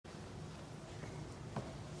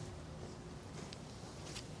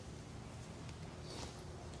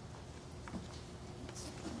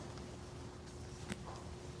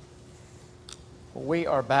We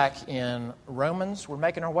are back in Romans. We're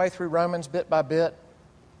making our way through Romans bit by bit.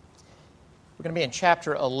 We're going to be in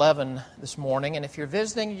chapter 11 this morning. And if you're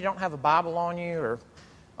visiting, you don't have a Bible on you or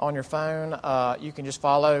on your phone, you can just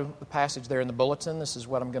follow the passage there in the bulletin. This is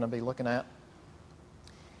what I'm going to be looking at.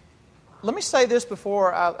 Let me say this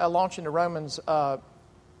before I launch into Romans. I'm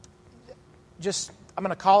going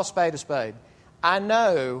to call a spade a spade. I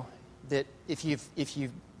know that if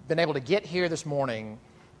you've been able to get here this morning,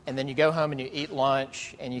 and then you go home and you eat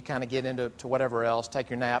lunch and you kind of get into whatever else, take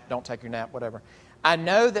your nap, don't take your nap, whatever. I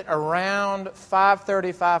know that around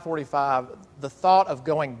 5:30, 5:45, the thought of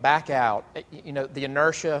going back out, the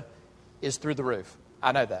inertia is through the roof.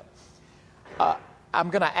 I know that. I'm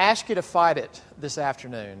going to ask you to fight it this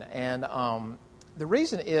afternoon. And the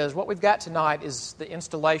reason is what we've got tonight is the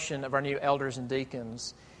installation of our new elders and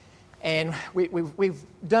deacons. And we've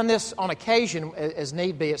done this on occasion as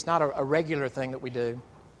need be. It's not a regular thing that we do.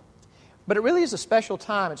 But it really is a special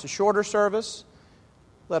time. It's a shorter service.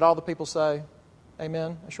 Let all the people say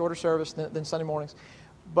amen. A shorter service than Sunday mornings.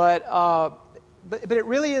 But it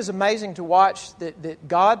really is amazing to watch that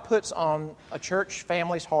God puts on a church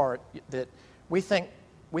family's heart that we think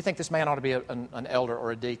this man ought to be an elder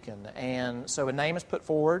or a deacon. And so a name is put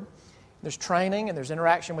forward. There's training and there's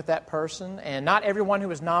interaction with that person. And not everyone who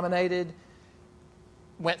was nominated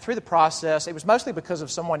went through the process. It was mostly because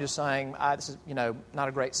of someone just saying, this is not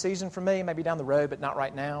a great season for me, maybe down the road, but not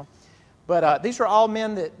right now. But these are all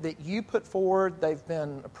men that you put forward. They've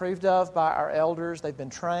been approved of by our elders. They've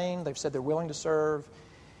been trained. They've said they're willing to serve.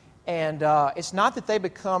 And it's not that they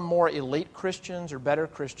become more elite Christians or better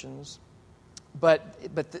Christians, but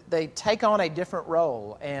they take on a different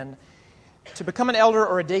role. And to become an elder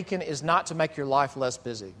or a deacon is not to make your life less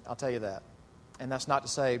busy. I'll tell you that. And that's not to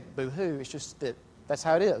say boo-hoo. It's just that that's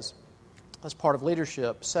how it is. That's part of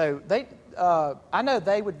leadership. So I know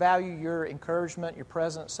they would value your encouragement, your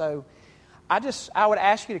presence. So I would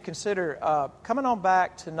ask you to consider coming on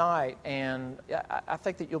back tonight, and I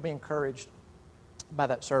think that you'll be encouraged by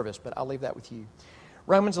that service. But I'll leave that with you.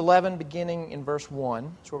 Romans 11, beginning in verse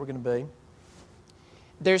 1, is where we're going to be.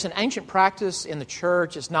 There's an ancient practice in the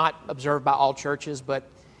church. It's not observed by all churches, but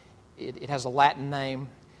it has a Latin name,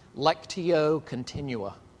 Lectio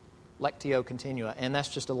Continua. Lectio Continua, and that's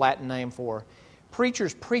just a Latin name for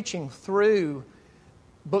preachers preaching through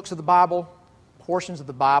books of the Bible, portions of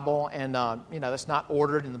the Bible, and that's not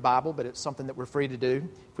ordered in the Bible, but it's something that we're free to do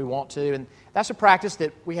if we want to, and that's a practice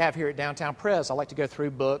that we have here at Downtown Press. I like to go through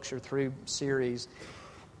books or through series,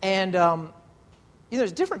 and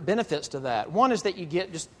there's different benefits to that. One is that you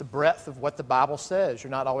get just the breadth of what the Bible says. You're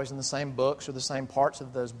not always in the same books or the same parts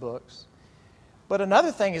of those books. But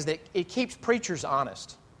another thing is that it keeps preachers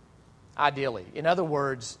honest. Ideally. In other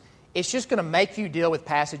words, it's just going to make you deal with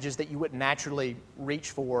passages that you wouldn't naturally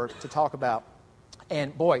reach for to talk about.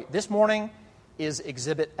 And boy, this morning is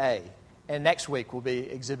Exhibit A, and next week will be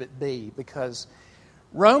Exhibit B, because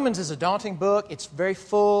Romans is a daunting book. It's very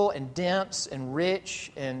full and dense and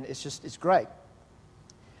rich, and it's great.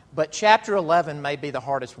 But chapter 11 may be the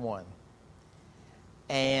hardest one,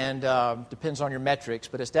 and depends on your metrics,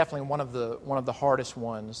 but it's definitely one of the hardest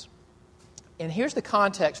ones. And here's the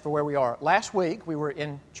context for where we are. Last week, we were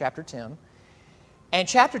in chapter 10. And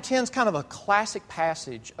chapter 10 is kind of a classic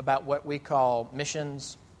passage about what we call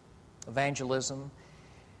missions, evangelism.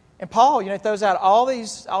 And Paul, throws out all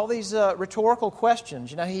these rhetorical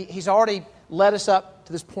questions. He's already led us up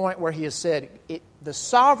to this point where he has said, the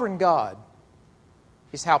sovereign God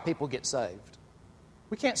is how people get saved.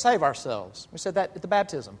 We can't save ourselves. We said that at the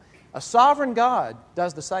baptism. A sovereign God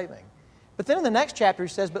does the saving. But then in the next chapter, he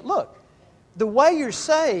says, but look, the way you're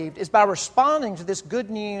saved is by responding to this good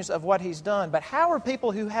news of what He's done. But how are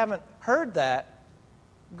people who haven't heard that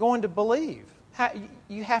going to believe?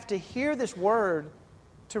 You have to hear this word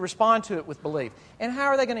to respond to it with belief. And how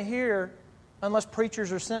are they going to hear unless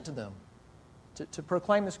preachers are sent to them to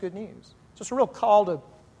proclaim this good news? So it's a real call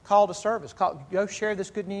to service. Go share this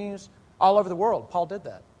good news all over the world. Paul did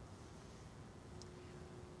that.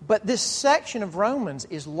 But this section of Romans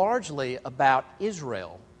is largely about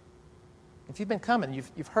Israel. If you've been coming,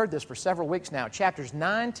 you've heard this for several weeks now. Chapters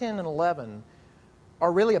 9, 10, and 11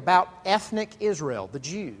 are really about ethnic Israel, the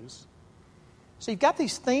Jews. So you've got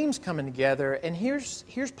these themes coming together, and here's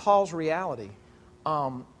Paul's reality.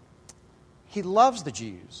 He loves the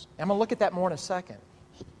Jews. I'm going to look at that more in a second.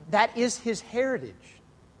 That is his heritage.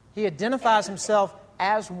 He identifies himself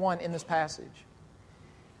as one in this passage.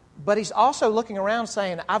 But he's also looking around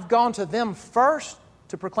saying, I've gone to them first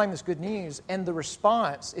to proclaim this good news, and the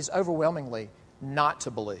response is overwhelmingly not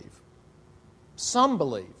to believe. Some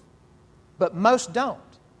believe, but most don't.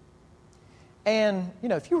 And,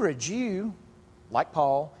 if you were a Jew like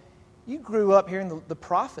Paul, you grew up hearing the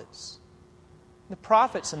prophets. The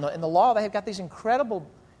prophets and the law, they have got these incredible,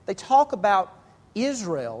 they talk about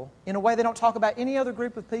Israel in a way they don't talk about any other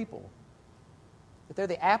group of people. That they're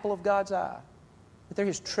the apple of God's eye. That they're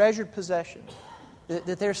His treasured possession.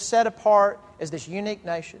 That they're set apart as this unique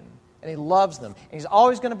nation. And He loves them. And He's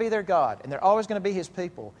always going to be their God. And they're always going to be His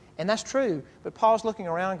people. And that's true. But Paul's looking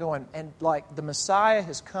around going, and like the Messiah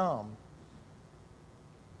has come.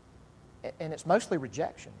 And it's mostly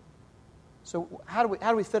rejection. So how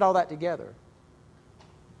do we fit all that together?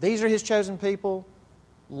 These are His chosen people.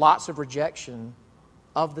 Lots of rejection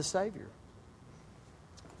of the Savior.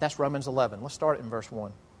 That's Romans 11. Let's start in verse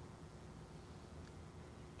 1.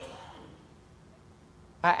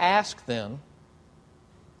 I ask then,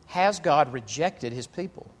 has God rejected His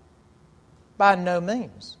people? By no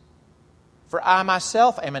means. For I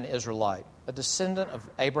myself am an Israelite, a descendant of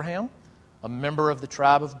Abraham, a member of the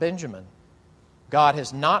tribe of Benjamin. God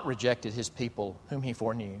has not rejected His people whom He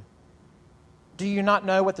foreknew. Do you not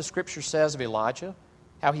know what the Scripture says of Elijah,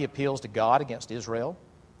 how he appeals to God against Israel?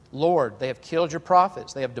 Lord, they have killed your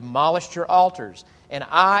prophets, they have demolished your altars, and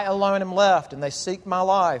I alone am left, and they seek my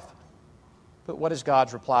life. But what is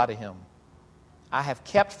God's reply to him? I have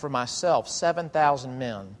kept for myself 7,000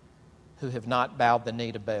 men who have not bowed the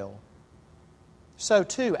knee to Baal. So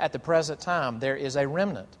too, at the present time, there is a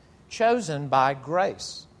remnant chosen by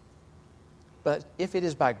grace. But if it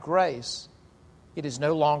is by grace, it is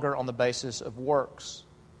no longer on the basis of works.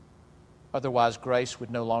 Otherwise, grace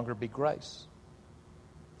would no longer be grace.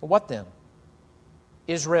 Well, what then?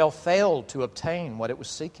 Israel failed to obtain what it was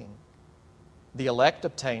seeking. The elect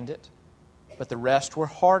obtained it, but the rest were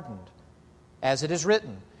hardened. As it is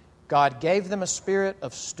written, God gave them a spirit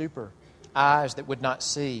of stupor, eyes that would not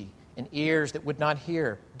see, and ears that would not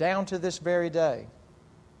hear, down to this very day.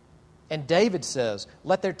 And David says,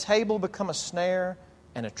 let their table become a snare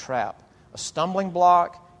and a trap, a stumbling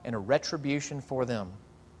block and a retribution for them.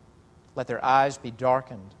 Let their eyes be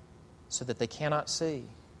darkened so that they cannot see,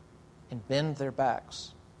 and bend their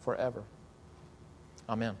backs forever.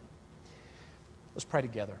 Amen. Let's pray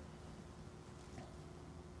together.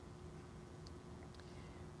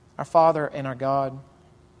 Our Father and our God,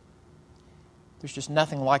 there's just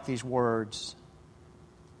nothing like these words.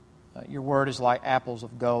 Your word is like apples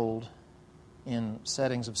of gold in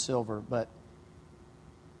settings of silver, but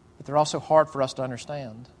they're also hard for us to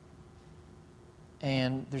understand.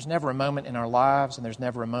 And there's never a moment in our lives, and there's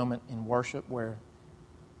never a moment in worship where,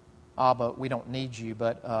 Abba, we don't need you,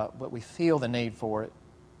 but we feel the need for it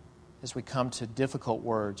as we come to difficult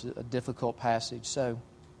words, a difficult passage. So,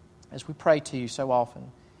 as we pray to you so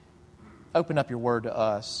often, open up your word to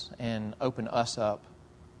us and open us up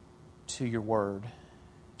to your word,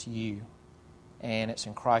 to you. And it's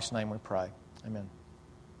in Christ's name we pray. Amen.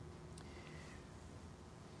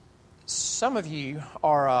 Some of you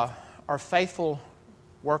are faithful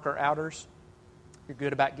worker-outers. You're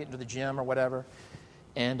good about getting to the gym or whatever.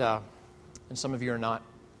 And some of you are not.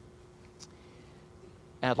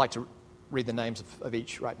 And I'd like to read the names of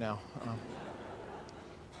each right now.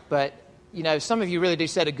 But, you know, some of you really do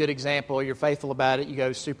set a good example. You're faithful about it. You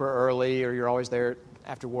go super early, or you're always there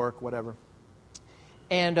after work, whatever.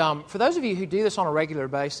 And for those of you who do this on a regular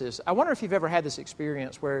basis, I wonder if you've ever had this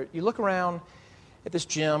experience where you look around at this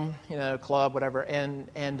gym, you know, club, whatever, and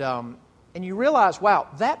you realize, wow,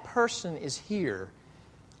 that person is here,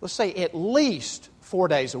 let's say at least 4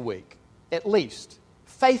 days a week, at least,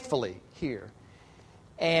 faithfully here.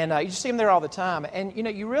 And you just see them there all the time. And, you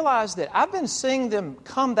know, you realize that I've been seeing them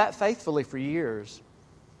come that faithfully for years,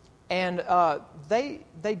 and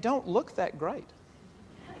they don't look that great.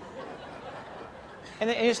 And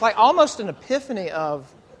it's like almost an epiphany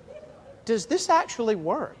of, does this actually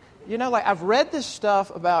work? You know, like I've read this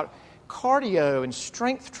stuff about cardio and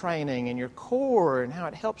strength training and your core and how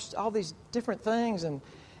it helps all these different things, and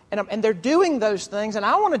they're doing those things, and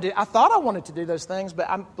I thought I wanted to do those things, but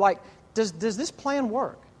I'm like, does this plan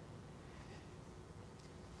work?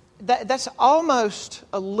 That's almost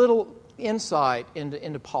a little insight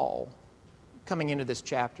into Paul coming into this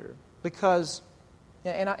chapter, because,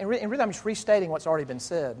 and really I'm just restating what's already been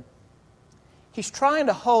said. He's trying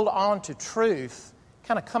to hold on to truth,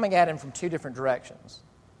 kind of coming at him from two different directions.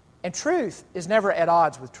 And truth is never at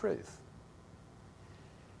odds with truth.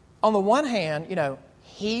 On the one hand, you know,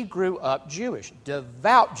 he grew up Jewish,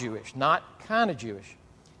 devout Jewish, not kind of Jewish.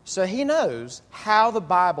 So he knows how the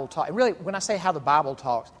Bible talks. And really, when I say how the Bible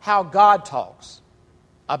talks, how God talks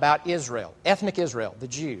about Israel, ethnic Israel, the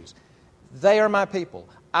Jews. They are my people.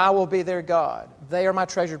 I will be their God. They are my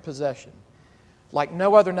treasured possession, like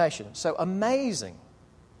no other nation. So amazing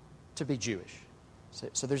to be Jewish.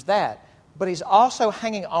 So there's that. but he's also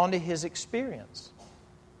hanging on to his experience.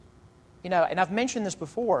 You know, and I've mentioned this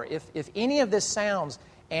before, if any of this sounds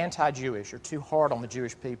anti-Jewish or too hard on the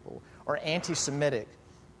Jewish people or anti-Semitic,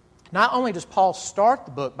 not only does Paul start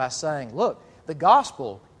the book by saying, look, the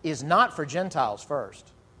gospel is not for Gentiles first.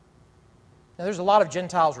 Now, there's a lot of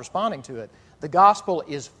Gentiles responding to it. The gospel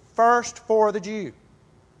is first for the Jew,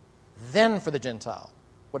 then for the Gentile.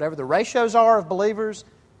 Whatever the ratios are of believers,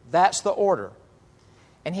 that's the order.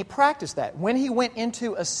 And he practiced that. When he went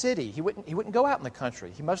into a city, he wouldn't go out in the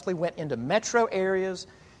country. He mostly went into metro areas,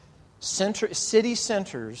 city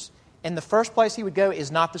centers, and the first place he would go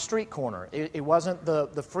is not the street corner. It wasn't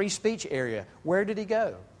the free speech area. Where did he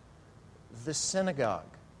go? The synagogue.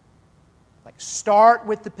 Like, start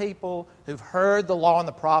with the people who've heard the law and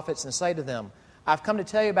the prophets and say to them, I've come to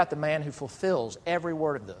tell you about the man who fulfills every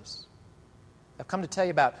word of this. I've come to tell you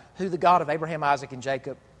about who the God of Abraham, Isaac, and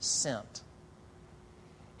Jacob sent.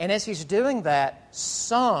 And as he's doing that,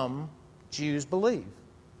 some Jews believe,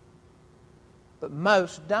 but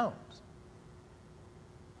most don't.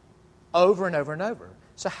 Over and over and over.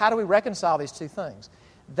 So how do we reconcile these two things?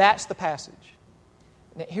 That's the passage.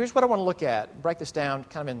 Now, here's what I want to look at. Break this down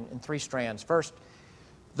kind of in three strands. First,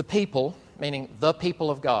 the people, meaning the people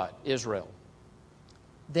of God, Israel.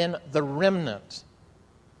 Then the remnant.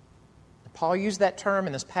 Paul used that term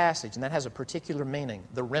in this passage, and that has a particular meaning,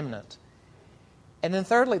 the remnant. And then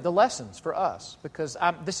thirdly, the lessons for us, because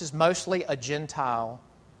this is mostly a Gentile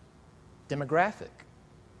demographic.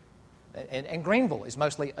 And Greenville is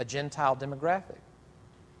mostly a Gentile demographic.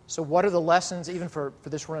 So what are the lessons even for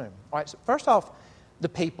this room? All right, so first off, the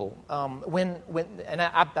people. And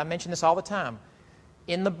I mention this all the time.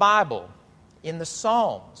 In the Bible, in the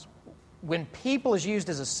Psalms, when people is used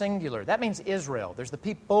as a singular, that means Israel. There's the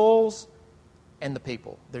peoples and the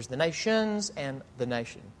people. There's the nations and the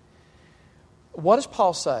nation. What does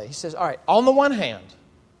Paul say? He says, all right, on the one hand,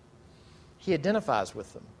 he identifies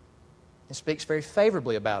with them and speaks very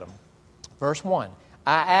favorably about them. Verse 1,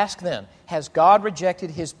 I ask then, has God rejected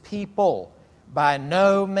his people? By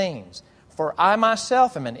no means. For I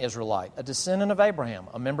myself am an Israelite, a descendant of Abraham,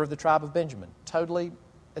 a member of the tribe of Benjamin. Totally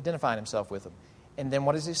identifying himself with them. And then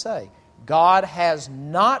what does he say? God has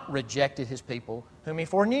not rejected his people whom he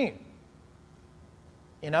foreknew.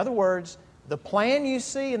 In other words, the plan you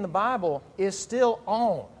see in the Bible is still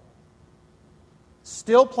on.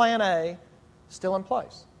 Still plan A, still in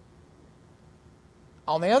place.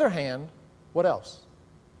 On the other hand, what else?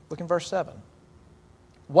 Look in verse 7.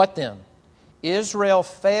 What then? Israel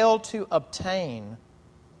failed to obtain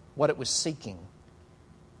what it was seeking.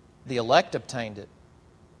 The elect obtained it,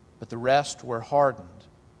 but the rest were hardened.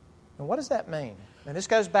 And what does that mean? And this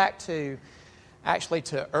goes back to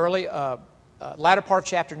early, latter part of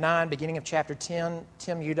chapter 9, beginning of chapter 10.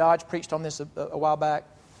 Tim Udodge preached on this a while back.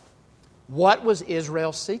 What was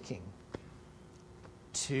Israel seeking?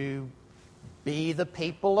 To be the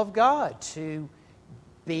people of God, to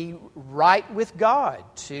be right with God,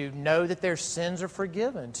 to know that their sins are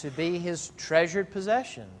forgiven, to be his treasured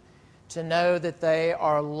possession, to know that they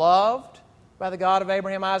are loved by the God of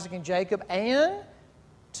Abraham, Isaac, and Jacob, and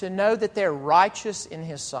to know that they're righteous in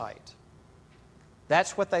his sight.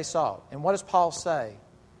 That's what they saw. And what does Paul say?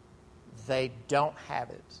 They don't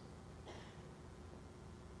have it.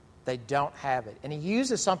 They don't have it. And he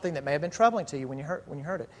uses something that may have been troubling to you when you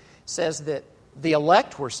heard it. He says that the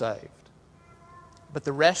elect were saved, but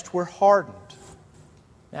the rest were hardened.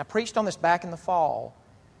 Now, I preached on this back in the fall,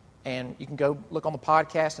 and you can go look on the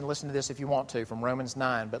podcast and listen to this if you want to from Romans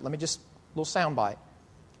 9, but let me just, a little soundbite.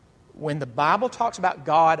 When the Bible talks about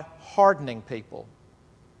God hardening people,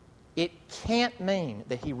 it can't mean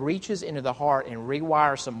that he reaches into the heart and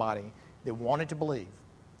rewires somebody that wanted to believe,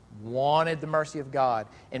 wanted the mercy of God,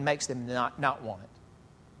 and makes them not want it.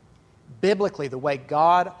 Biblically, the way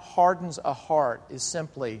God hardens a heart is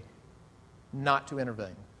simply not to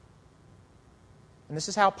intervene. And this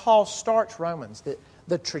is how Paul starts Romans, that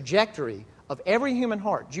the trajectory of every human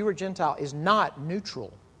heart, Jew or Gentile, is not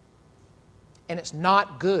neutral. And it's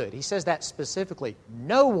not good. He says that specifically.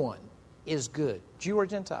 No one is good, Jew or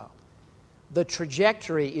Gentile. The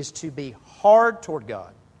trajectory is to be hard toward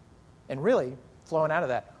God. And really, flowing out of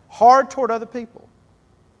that, hard toward other people.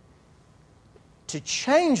 To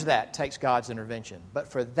change that takes God's intervention. But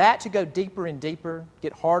for that to go deeper and deeper,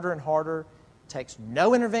 get harder and harder, takes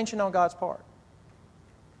no intervention on God's part.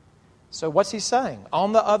 So what's he saying?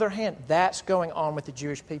 On the other hand, that's going on with the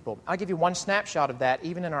Jewish people. I'll give you one snapshot of that,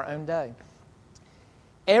 even in our own day.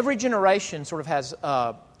 Every generation sort of has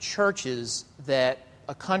churches that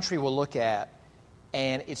a country will look at,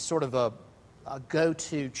 and it's sort of a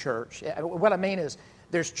go-to church. What I mean is,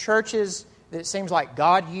 there's churches that it seems like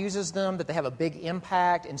God uses them, that they have a big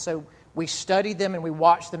impact, and so we study them and we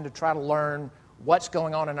watch them to try to learn what's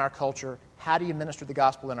going on in our culture. How do you minister the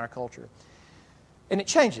gospel in our culture? And it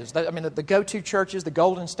changes. I mean, the go-to churches, the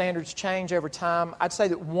golden standards change over time. I'd say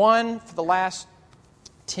that one for the last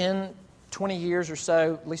 10, 20 years or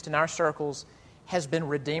so, at least in our circles, has been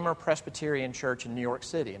Redeemer Presbyterian Church in New York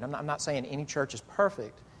City. And I'm not saying any church is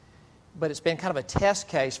perfect, but it's been kind of a test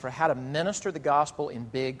case for how to minister the gospel in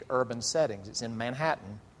big urban settings. It's in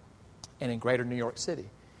Manhattan and in greater New York City.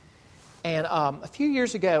 And a few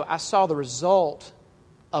years ago, I saw the result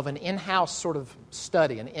of an in-house sort of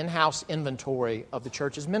study, an in-house inventory of the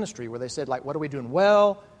church's ministry, where they said, like, what are we doing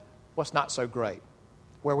well? What's not so great?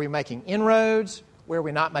 Where are we making inroads? Where are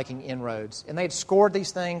we not making inroads? And they'd scored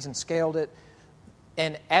these things and scaled it.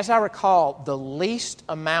 And as I recall, the least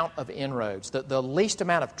amount of inroads, the least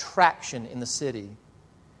amount of traction in the city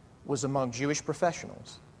was among Jewish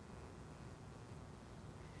professionals.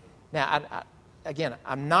 Now, again,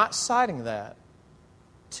 I'm not citing that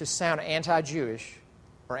to sound anti-Jewish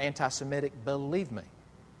or anti-Semitic, believe me.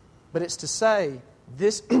 But it's to say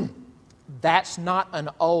that's not an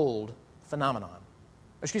old phenomenon.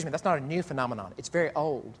 Excuse me, that's not a new phenomenon. It's very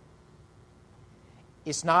old.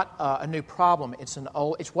 It's not a new problem. It's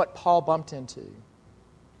what Paul bumped into.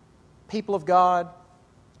 People of God,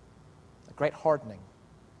 a great hardening.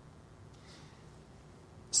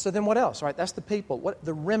 So then what else? All right, that's the people.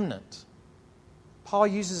 The remnant. Paul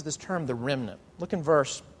uses this term, the remnant. Look in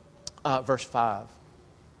verse 5.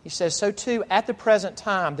 He says, so too, at the present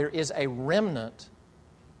time, there is a remnant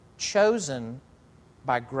chosen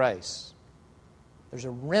by grace. There's a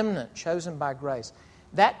remnant chosen by grace.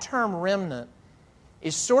 That term remnant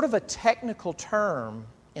is sort of a technical term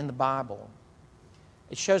in the Bible.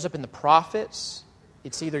 It shows up in the prophets.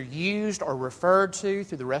 It's either used or referred to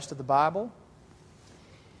through the rest of the Bible.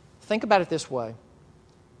 Think about it this way.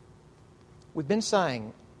 We've been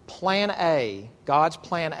saying Plan A, God's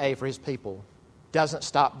Plan A for His people, doesn't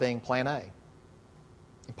stop being Plan A.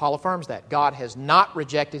 And Paul affirms that. God has not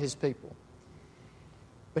rejected His people.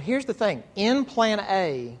 But here's the thing. In Plan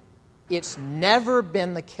A, it's never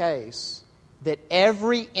been the case that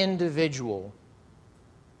every individual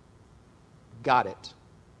got it.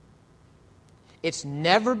 It's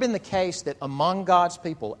never been the case that among God's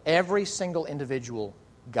people, every single individual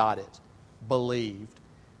got it, believed,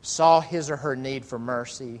 saw his or her need for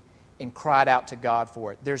mercy, and cried out to God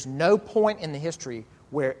for it. There's no point in the history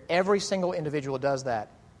where every single individual does that.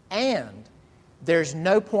 And there's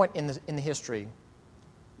no point in the history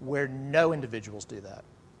where no individuals do that.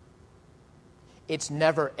 It's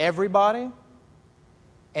never everybody,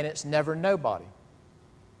 and it's never nobody.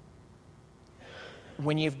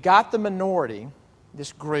 When you've got the minority,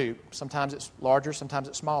 this group, sometimes it's larger, sometimes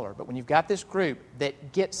it's smaller, but when you've got this group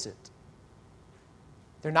that gets it,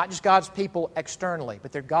 they're not just God's people externally,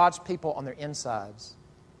 but they're God's people on their insides.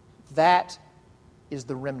 That is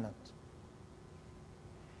the remnant.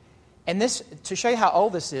 And this, to show you how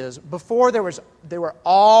old this is, before there were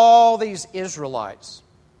all these Israelites.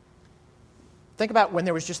 Think about when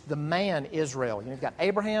there was just the man Israel. You've got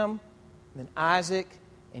Abraham, and then Isaac,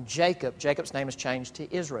 and Jacob. Jacob's name is changed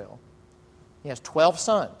to Israel. He has 12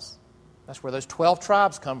 sons. That's where those 12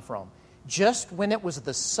 tribes come from. Just when it was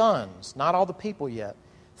the sons, not all the people yet.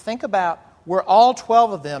 Think about, were all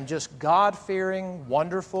 12 of them just God-fearing,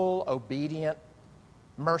 wonderful, obedient,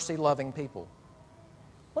 mercy-loving people?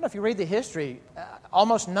 Well, if you read the history,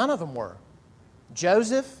 almost none of them were.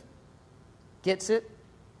 Joseph gets it.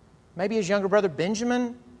 Maybe his younger brother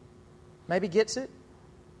Benjamin maybe gets it.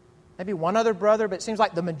 Maybe one other brother, but it seems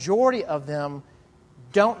like the majority of them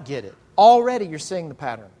don't get it. Already you're seeing the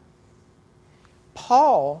pattern.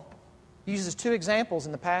 Paul uses two examples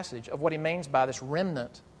in the passage of what he means by this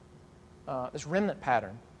remnant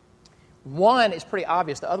pattern. One is pretty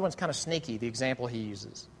obvious. The other one's kind of sneaky, the example he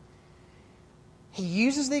uses. He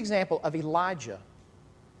uses the example of Elijah,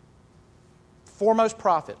 foremost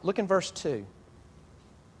prophet. Look in verse 2.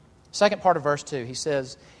 Second part of verse 2, he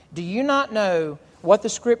says, "Do you not know what the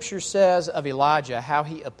Scripture says of Elijah, how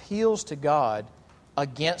he appeals to God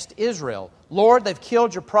against Israel? Lord, they've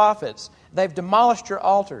killed your prophets. They've demolished your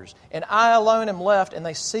altars. And I alone am left, and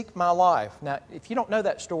they seek my life." Now, if you don't know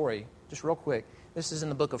that story, just real quick, this is in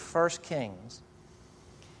the book of 1 Kings.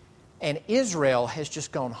 And Israel has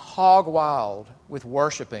just gone hog wild with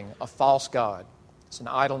worshiping a false god. It's an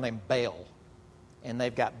idol named Baal. And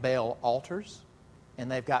they've got Baal altars,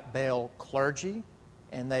 and they've got Baal clergy,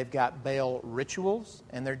 and they've got Baal rituals,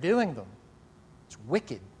 and they're doing them. It's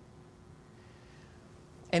wicked.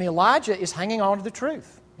 And Elijah is hanging on to the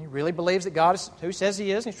truth. He really believes that God is who he says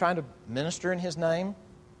he is, and he's trying to minister in his name.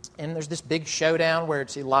 and there's this big showdown where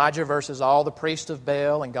it's Elijah versus all the priests of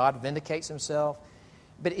Baal, and God vindicates himself.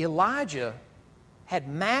 But Elijah had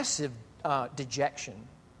massive dejection.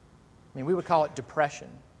 I mean, we would call it depression.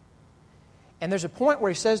 And there's a point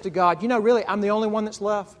where he says to God, really, I'm the only one that's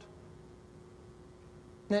left.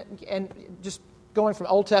 And just going from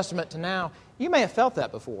Old Testament to now, you may have felt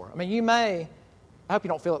that before. I mean, I hope you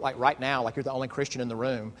don't feel it like right now, like you're the only Christian in the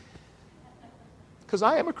room. Because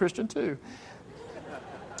I am a Christian too.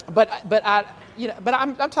 But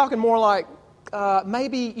I'm talking more like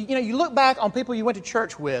maybe, you look back on people you went to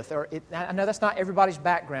church with, I know that's not everybody's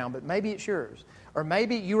background, but maybe it's yours. Or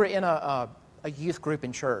maybe you were in a youth group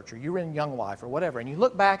in church, or you were in Young Life, or whatever, and you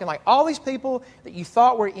look back and like all these people that you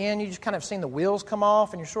thought were in, you just kind of seen the wheels come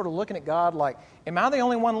off, and you're sort of looking at God like, am I the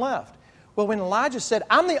only one left? Well, when Elijah said,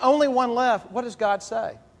 I'm the only one left, what does God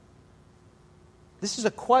say? This is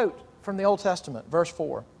a quote from the Old Testament, verse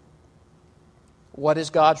 4. What is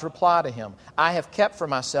God's reply to him? I have kept for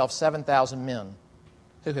myself 7,000 men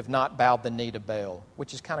who have not bowed the knee to Baal,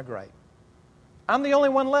 which is kind of great. I'm the only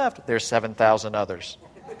one left. There's 7,000 others.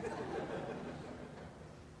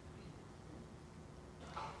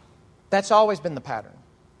 That's always been the pattern.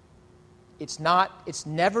 It's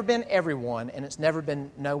never been everyone, and it's never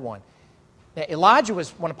been no one. Now, Elijah was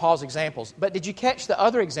one of Paul's examples, but did you catch the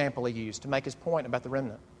other example he used to make his point about the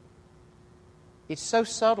remnant? It's so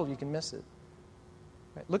subtle you can miss it.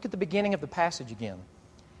 Right? Look at the beginning of the passage again.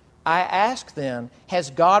 I ask then, has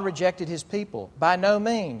God rejected his people? By no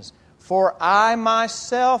means, for I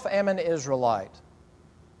myself am an Israelite,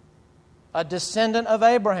 a descendant of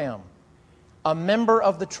Abraham, a member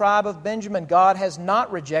of the tribe of Benjamin. God has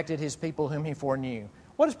not rejected his people whom he foreknew.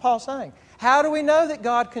 What is Paul saying? How do we know that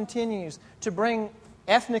God continues to bring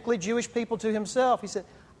ethnically Jewish people to himself? He said,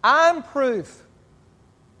 I'm proof.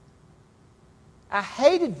 I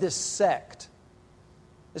hated this sect,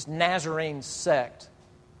 this Nazarene sect.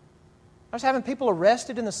 I was having people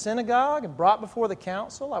arrested in the synagogue and brought before the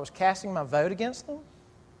council. I was casting my vote against them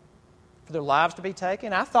for their lives to be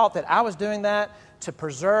taken. I thought that I was doing that to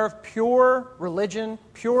preserve pure religion,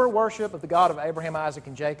 pure worship of the God of Abraham, Isaac,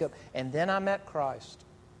 and Jacob. And then I met Christ.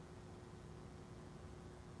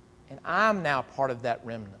 And I'm now part of that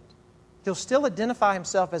remnant. He'll still identify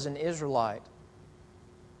himself as an Israelite,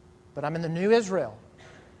 but I'm in the new Israel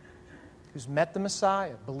who's met the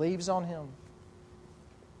Messiah, believes on him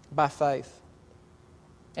by faith.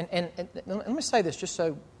 And let me say this just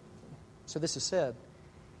so this is said.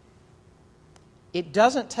 It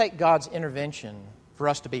doesn't take God's intervention for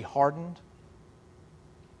us to be hardened.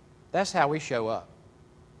 That's how we show up.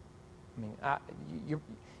 I mean,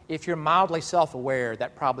 if you're mildly self-aware,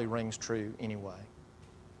 that probably rings true anyway.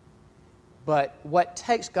 But what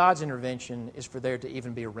takes God's intervention is for there to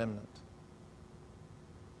even be a remnant.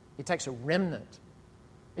 It takes a remnant.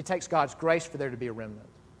 It takes God's grace for there to be a remnant.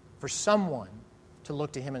 For someone to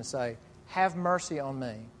look to him and say, have mercy on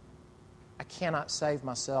me. I cannot save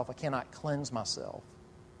myself. I cannot cleanse myself.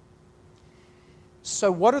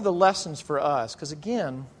 So what are the lessons for us? Because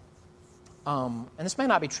again, and this may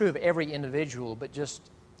not be true of every individual, but just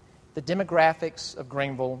the demographics of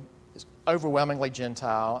Greenville is overwhelmingly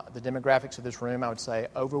Gentile. The demographics of this room, I would say,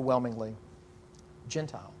 overwhelmingly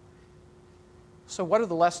Gentile. So what are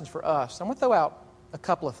the lessons for us? I'm going to throw out a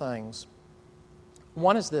couple of things.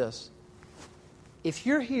 One is this. If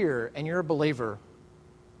you're here and you're a believer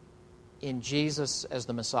in Jesus as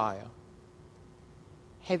the Messiah,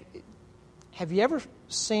 have you ever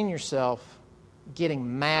seen yourself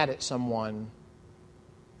getting mad at someone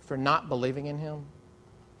for not believing in him?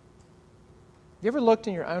 Have you ever looked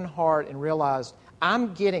in your own heart and realized,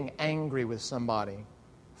 I'm getting angry with somebody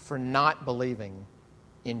for not believing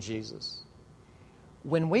in Jesus?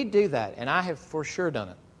 When we do that, and I have for sure done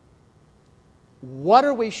it, what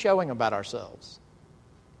are we showing about ourselves?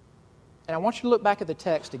 And I want you to look back at the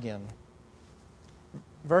text again.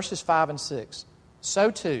 Verses 5 and 6. So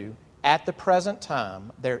too, at the present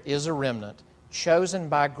time, there is a remnant chosen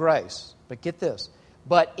by grace. But get this.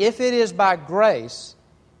 But if it is by grace,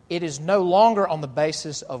 it is no longer on the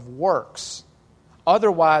basis of works.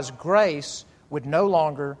 Otherwise, grace would no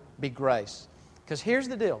longer be grace. Because here's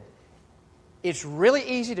the deal. It's really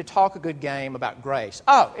easy to talk a good game about grace.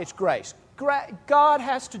 Oh, it's grace. God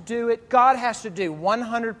has to do it. God has to do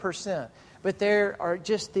 100%. But there are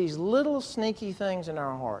just these little sneaky things in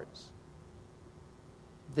our hearts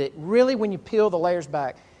that really, when you peel the layers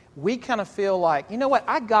back, we kind of feel like, you know what,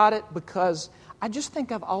 I got it because I just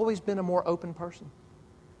think I've always been a more open person.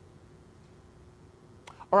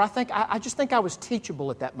 Or I just think I was teachable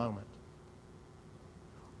at that moment.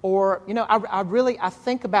 Or, I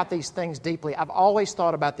think about these things deeply. I've always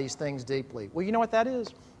thought about these things deeply. Well, you know what that is?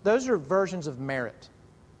 Those are versions of merit.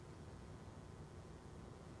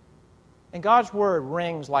 And God's Word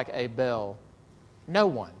rings like a bell. No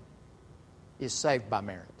one is saved by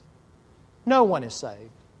merit. No one is saved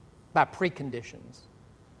by preconditions.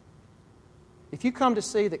 If you come to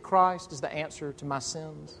see that Christ is the answer to my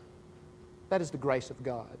sins, that is the grace of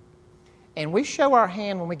God. And we show our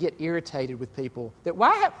hand when we get irritated with people that,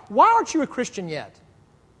 why aren't you a Christian yet?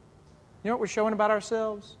 You know what we're showing about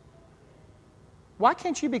ourselves? Why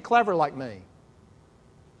can't you be clever like me?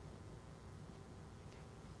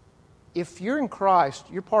 If you're in Christ,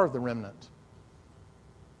 you're part of the remnant.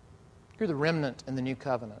 You're the remnant in the new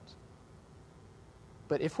covenant.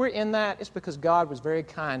 But if we're in that, it's because God was very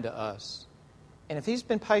kind to us. And if He's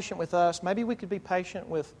been patient with us, maybe we could be patient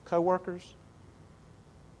with coworkers,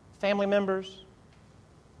 family members,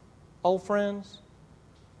 old friends.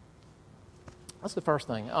 That's the first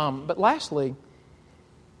thing. But lastly,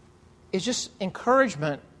 is just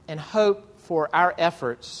encouragement and hope for our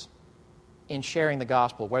efforts in sharing the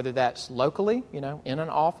gospel, whether that's locally, in an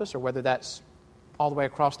office, or whether that's all the way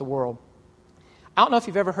across the world. I don't know if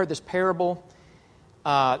you've ever heard this parable.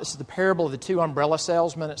 This is the parable of the two umbrella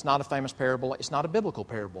salesmen. It's not a famous parable. It's not a biblical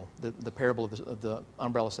parable, the parable of the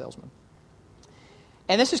umbrella salesman.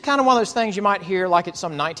 And this is kind of one of those things you might hear like at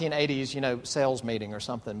some 1980s, sales meeting or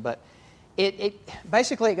something. But it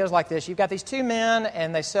basically, it goes like this. You've got these two men,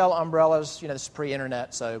 and they sell umbrellas. This is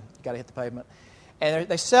pre-internet, so you got to hit the pavement. And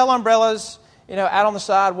they sell umbrellas, out on the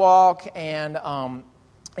sidewalk, and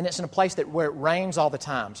it's in a place where it rains all the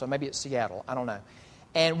time. So maybe it's Seattle. I don't know.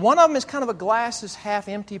 And one of them is kind of a glass is half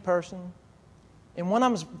empty person, and one of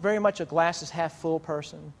them is very much a glass is half full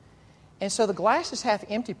person. And so the glass is half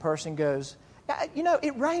empty person goes,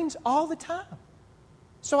 it rains all the time.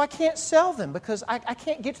 So I can't sell them because I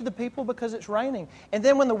can't get to the people because it's raining. And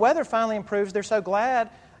then when the weather finally improves, they're so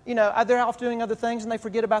glad, they're off doing other things and they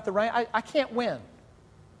forget about the rain. I can't win.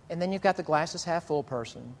 And then you've got the glass is half full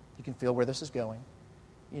person. You can feel where this is going.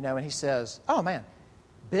 And he says, oh man,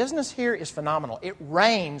 business here is phenomenal. It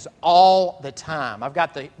rains all the time. I've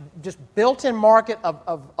got the just built-in market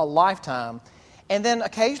of a lifetime. And then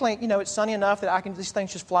occasionally, it's sunny enough that these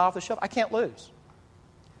things just fly off the shelf. I can't lose.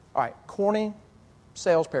 All right, corny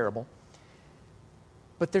sales parable.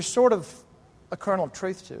 But there's sort of a kernel of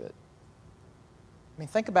truth to it. I mean,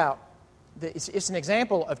 think about, it's an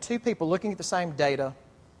example of two people looking at the same data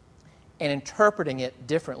and interpreting it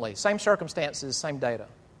differently. Same circumstances, same data.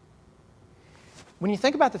 When you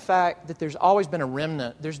think about the fact that there's always been a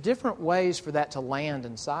remnant, there's different ways for that to land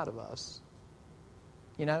inside of us.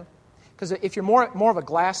 Because if you're more of a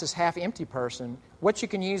glass is half empty person, what you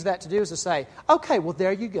can use that to do is to say, okay, well,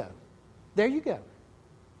 there you go. There you go.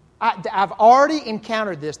 I've already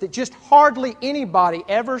encountered this that just hardly anybody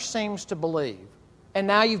ever seems to believe. And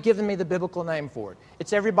now you've given me the biblical name for it.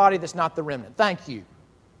 It's everybody that's not the remnant. Thank you.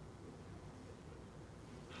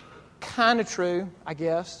 Kind of true, I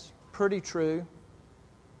guess. Pretty true.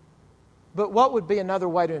 But what would be another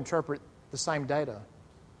way to interpret the same data?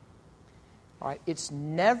 All right, it's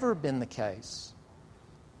never been the case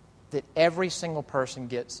that every single person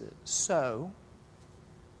gets it. So,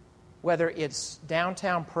 whether it's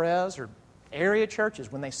downtown Pres or area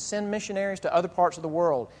churches, when they send missionaries to other parts of the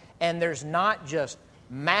world, and there's not just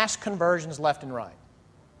mass conversions left and right,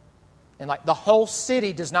 and like the whole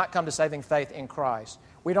city does not come to saving faith in Christ,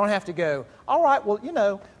 we don't have to go, all right,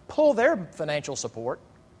 well, pull their financial support.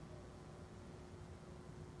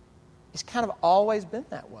 It's kind of always been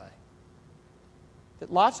that way.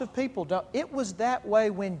 That lots of people don't. It was that way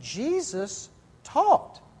when Jesus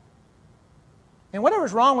taught. And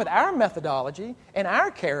whatever's wrong with our methodology and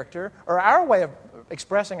our character or our way of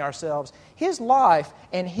expressing ourselves, His life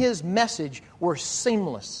and His message were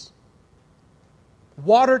seamless,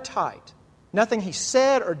 watertight. Nothing He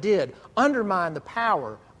said or did undermined the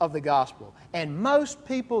power of the gospel. And most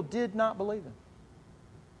people did not believe Him.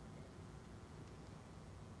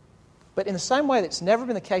 But in the same way that it's never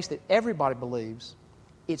been the case that everybody believes,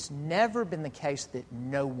 it's never been the case that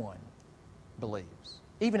no one believes.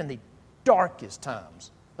 Even in the darkest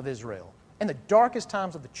times of Israel and the darkest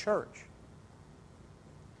times of the church.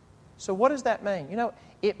 So what does that mean?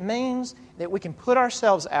 It means that we can put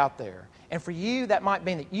ourselves out there. And for you, that might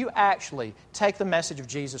mean that you actually take the message of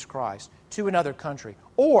Jesus Christ to another country.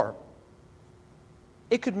 Or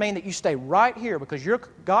it could mean that you stay right here because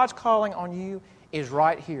God's calling on you is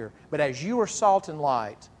right here. But as you are salt and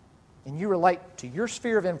light, and you relate to your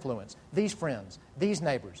sphere of influence, these friends, these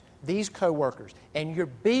neighbors, these co-workers, and you're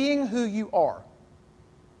being who you are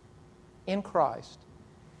in Christ,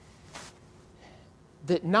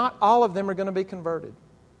 that not all of them are going to be converted.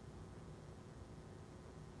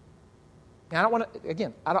 Now,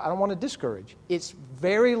 I don't want to discourage. It's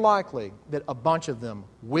very likely that a bunch of them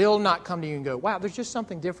will not come to you and go, wow, there's just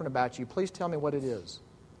something different about you. Please tell me what it is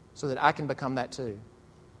so that I can become that too.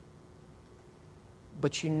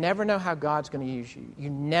 But you never know how God's going to use you. You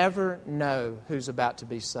never know who's about to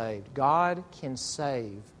be saved. God can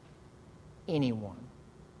save anyone.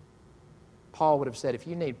 Paul would have said, if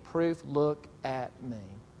you need proof, look at me.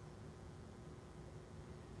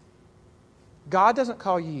 God doesn't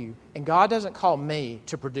call you, and God doesn't call me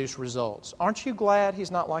to produce results. Aren't you glad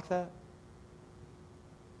He's not like that?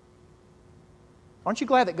 Aren't you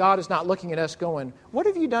glad that God is not looking at us going, what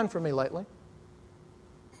have you done for me lately?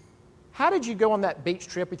 How did you go on that beach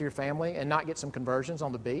trip with your family and not get some conversions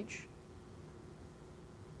on the beach?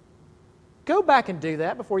 Go back and do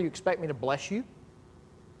that before you expect me to bless you.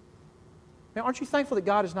 Now, aren't you thankful that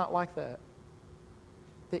God is not like that?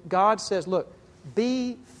 That God says, look,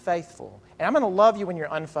 be faithful. And I'm going to love you when you're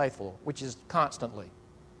unfaithful, which is constantly.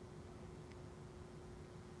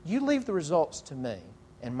 You leave the results to me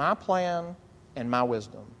and my plan and my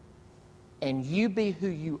wisdom. And you be who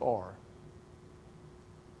you are.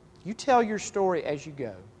 You tell your story as you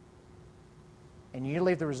go. And you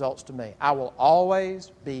leave the results to me. I will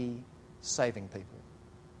always be saving people.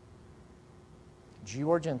 Jew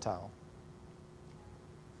or Gentile.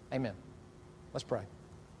 Amen. Let's pray.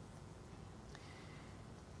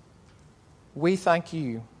 We thank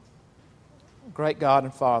you, great God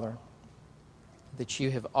and Father, that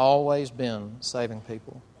you have always been saving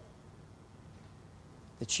people.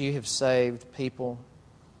 That you have saved people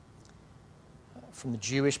from the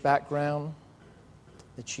Jewish background.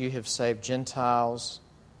 That you have saved Gentiles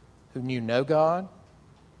who knew no God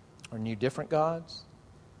or knew different gods.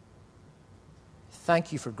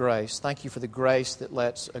 Thank you for grace. Thank you for the grace that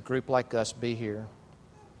lets a group like us be here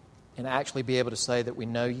and actually be able to say that we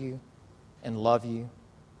know you and love you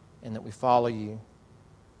and that we follow you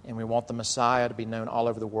and we want the Messiah to be known all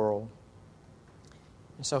over the world.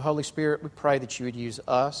 And so, Holy Spirit, we pray that you would use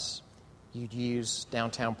us, you'd use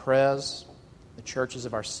Downtown Pres, the churches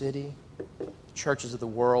of our city, the churches of the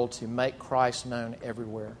world to make Christ known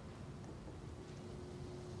everywhere.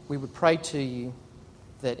 We would pray to you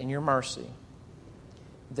that in your mercy,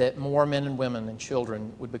 that more men and women and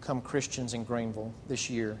children would become Christians in Greenville this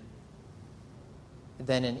year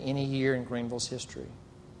than in any year in Greenville's history.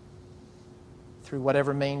 Through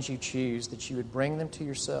whatever means you choose, that you would bring them to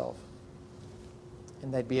yourself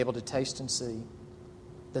and they'd be able to taste and see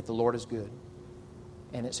that the Lord is good.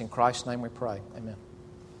 And it's in Christ's name we pray. Amen.